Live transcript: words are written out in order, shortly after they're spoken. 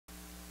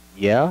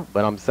Yeah,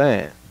 but I'm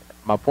saying,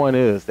 my point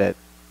is that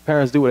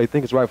parents do what they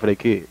think is right for their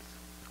kids.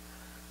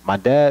 My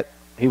dad,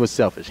 he was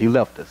selfish. He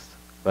left us.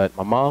 But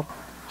my mom,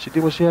 she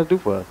did what she had to do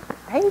for us.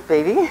 Hey,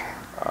 baby.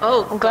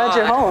 Oh, I'm glad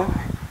you're home.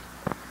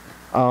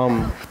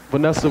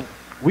 Vanessa,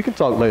 we can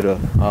talk later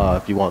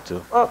if you want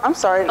to. Oh, I'm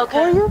sorry.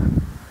 Okay. Who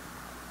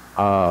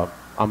are you?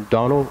 I'm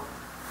Donald.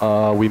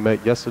 We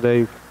met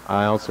yesterday.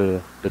 I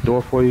answered the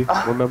door for you,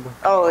 remember?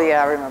 Oh,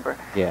 yeah, I remember.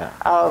 Yeah.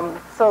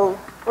 So,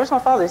 where's my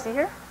father? Is he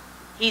here?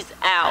 He's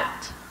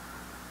out.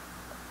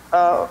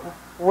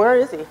 Where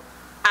is he?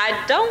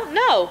 I don't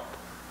know.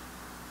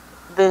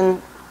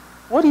 Then,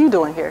 what are you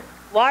doing here?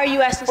 Why are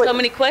you asking so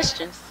many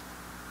questions?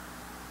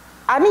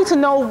 I need to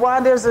know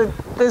why there's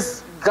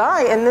this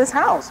guy in this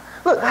house.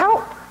 Look,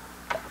 how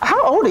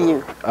old are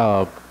you?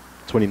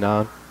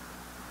 29.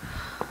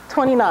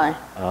 29.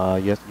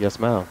 Yes,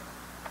 ma'am.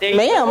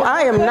 Ma'am,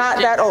 I am not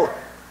that old.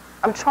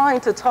 I'm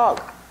trying to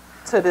talk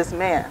to this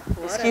man.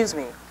 Whatever. Excuse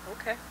me.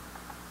 Okay.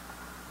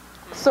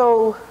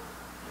 So,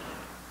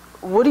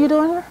 what are you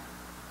doing here?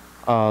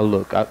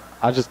 Look,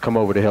 I just come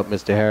over to help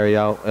Mr. Harry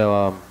out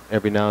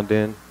every now and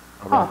then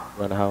around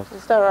the house.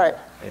 Is that right?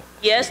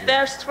 Yes,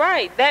 that's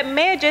right. That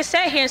man just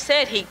sat here and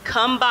said he'd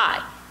come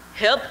by,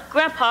 help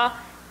Grandpa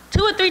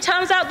 2 or 3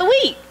 times out the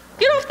week.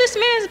 Get off this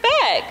man's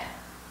back.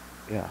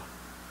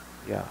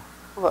 Yeah.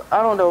 Look,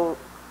 I don't know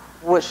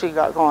what she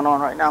got going on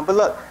right now, but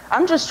look,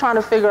 I'm just trying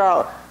to figure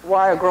out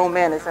why a grown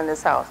man is in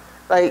this house.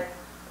 Like,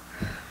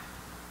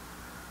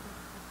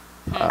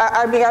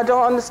 I mean, I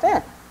don't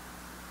understand.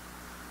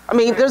 I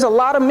mean, there's a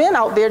lot of men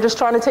out there just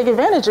trying to take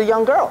advantage of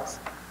young girls.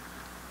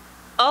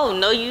 Oh,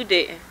 no, you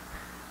didn't.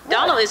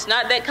 Donald is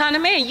not that kind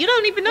of man. You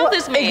don't even know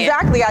this man.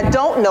 Exactly, I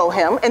don't know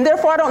him, and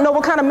therefore I don't know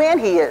what kind of man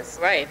he is.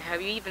 Right.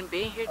 Have you even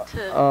been here to get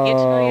to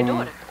know your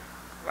daughter?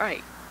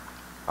 Right.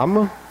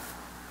 I'm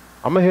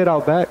gonna head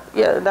out back.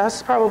 Yeah,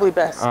 that's probably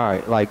best. All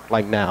right,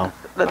 like now.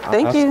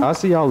 Thank you. I'll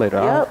see y'all later.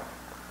 Yep.